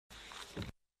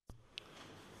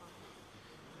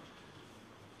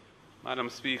Madam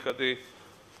Speaker, the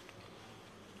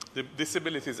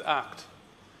Disabilities Act,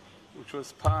 which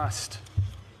was passed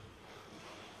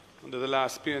under the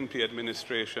last PNP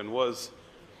administration, was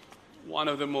one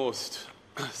of the most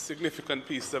significant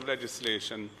pieces of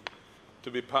legislation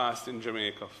to be passed in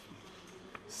Jamaica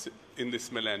in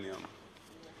this millennium.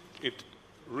 It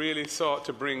really sought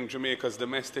to bring Jamaica's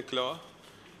domestic law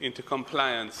into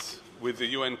compliance with the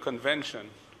UN Convention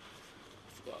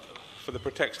for the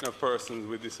Protection of Persons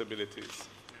with Disabilities.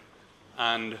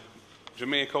 And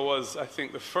Jamaica was, I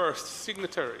think, the first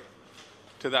signatory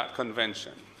to that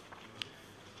convention,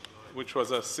 which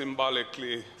was a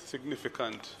symbolically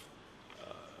significant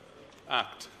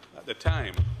act at the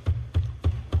time.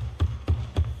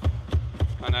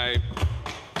 And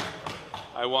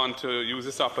I want to use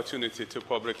this opportunity to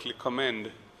publicly commend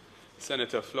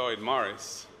Senator Floyd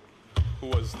Morris, who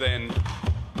was then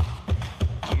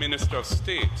a Minister of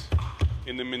State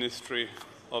in the Ministry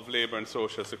of Labor and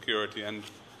Social Security, and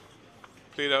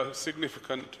played a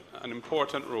significant and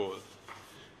important role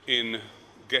in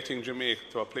getting Jamaica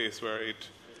to a place where it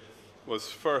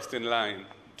was first in line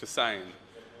to sign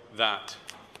that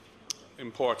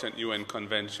important UN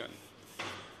convention.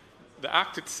 The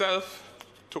act itself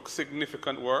took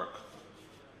significant work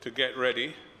to get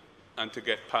ready and to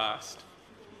get passed.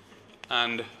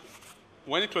 And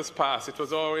when it was passed, it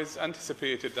was always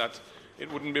anticipated that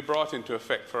it wouldn't be brought into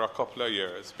effect for a couple of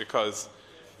years, because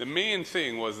the main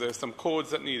thing was there's some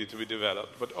codes that needed to be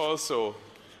developed, but also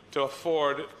to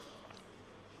afford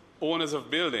owners of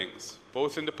buildings,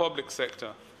 both in the public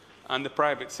sector and the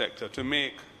private sector, to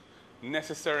make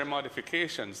necessary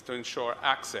modifications to ensure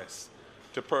access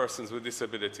to persons with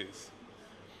disabilities.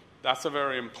 That's a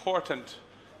very important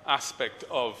aspect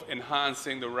of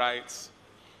enhancing the rights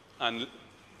and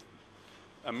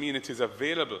amenities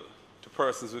available to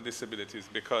persons with disabilities,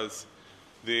 because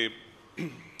the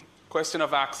question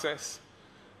of access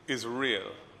is real.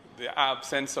 The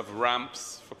absence of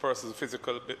ramps for persons with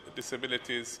physical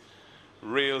disabilities,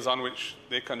 rails on which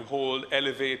they can hold,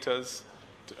 elevators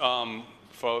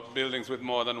for buildings with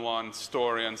more than one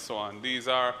story, and so on. These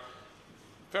are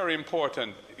very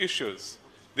important issues.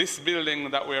 This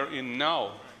building that we're in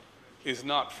now is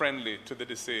not friendly to the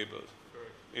disabled.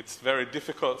 It's very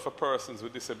difficult for persons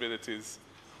with disabilities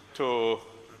to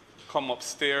come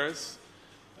upstairs.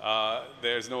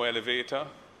 There's no elevator.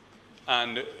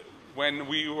 And when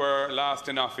we were last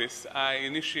in office, I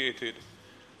initiated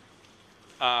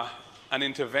an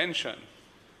intervention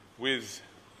with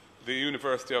the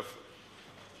University of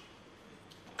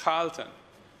Carleton,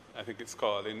 I think it's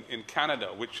called, in Canada,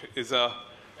 which is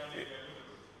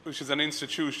an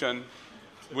institution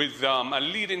with a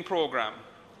leading program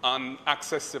on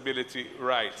accessibility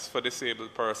rights for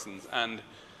disabled persons. And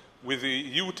with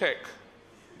the UTech,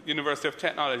 University of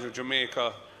Technology of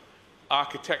Jamaica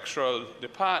Architectural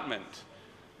Department,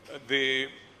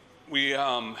 we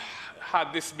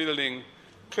had this building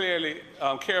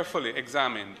carefully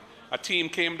examined. A team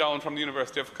came down from the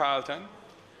University of Carleton,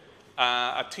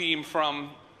 a team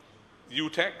from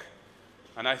UTech,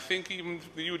 and I think even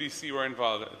the UDC were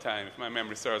involved at the time, if my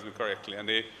memory serves me correctly, and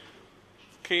they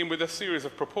came with a series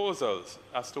of proposals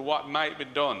as to what might be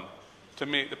done to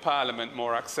make the Parliament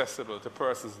more accessible to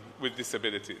persons with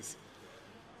disabilities.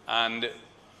 And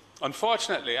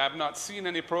unfortunately, I've not seen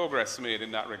any progress made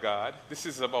in that regard. This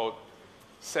is about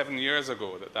 7 years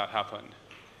ago that happened,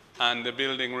 and the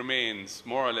building remains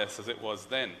more or less as it was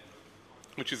then,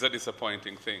 which is a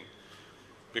disappointing thing,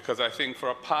 because I think for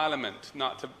a Parliament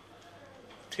not to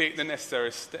take the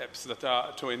necessary steps that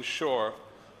are to ensure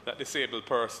that disabled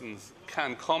persons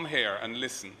can come here and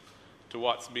listen to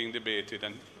what's being debated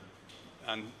and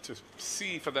to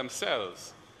see for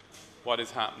themselves what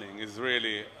is happening is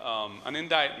really an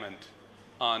indictment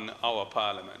on our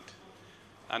Parliament.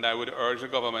 And I would urge the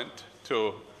government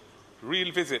to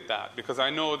revisit that, because I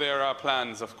know there are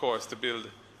plans, of course, to build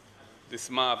this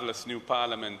marvelous new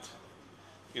Parliament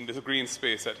in the green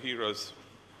space at Heroes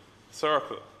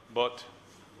Circle. But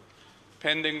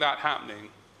pending that happening,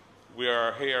 we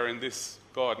are here in this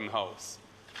garden house,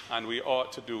 and we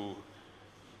ought to do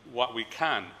what we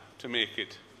can to make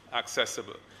it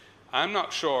accessible. I'm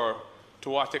not sure to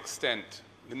what extent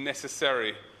the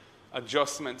necessary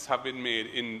adjustments have been made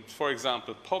in, for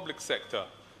example, public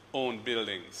sector-owned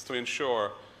buildings to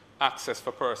ensure access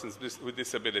for persons with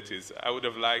disabilities. I would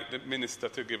have liked the Minister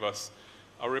to give us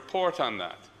a report on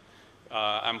that.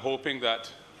 I'm hoping that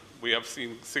we have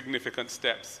seen significant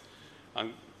steps,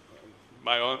 and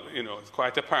it's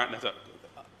quite apparent that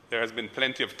there has been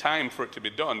plenty of time for it to be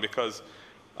done, because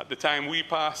at the time we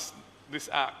passed this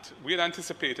act, we had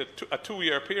anticipated a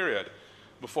 2-year period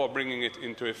before bringing it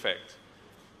into effect.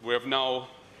 We have now,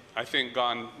 I think,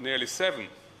 gone nearly 7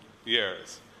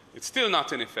 years. It's still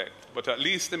not in effect, but at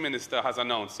least the minister has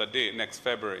announced a date next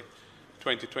February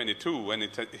 2022 when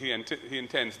he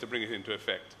intends to bring it into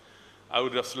effect. I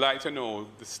would just like to know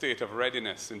the state of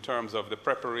readiness in terms of the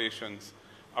preparations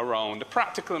around the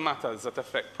practical matters that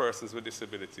affect persons with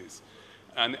disabilities.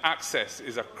 And access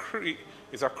is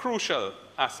a crucial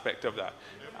aspect of that.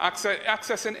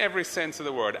 Access in every sense of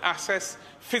the word. Access,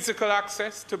 physical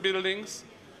access to buildings,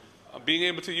 being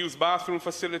able to use bathroom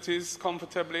facilities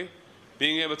comfortably,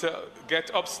 being able to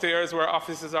get upstairs where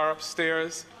offices are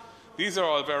upstairs. These are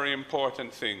all very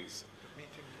important things.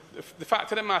 The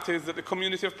fact of the matter is that the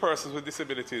community of persons with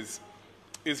disabilities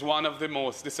is one of the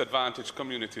most disadvantaged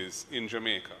communities in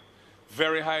Jamaica.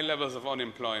 Very high levels of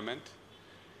unemployment.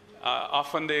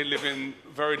 Often they live in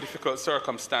very difficult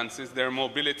circumstances. Their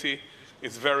mobility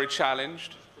is very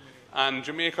challenged. And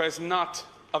Jamaica is not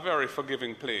a very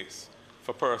forgiving place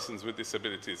for persons with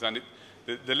disabilities. And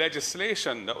the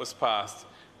legislation that was passed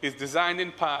is designed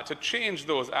in part to change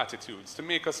those attitudes, to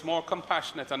make us more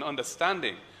compassionate and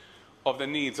understanding of the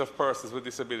needs of persons with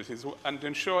disabilities and to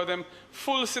ensure them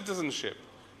full citizenship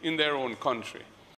in their own country.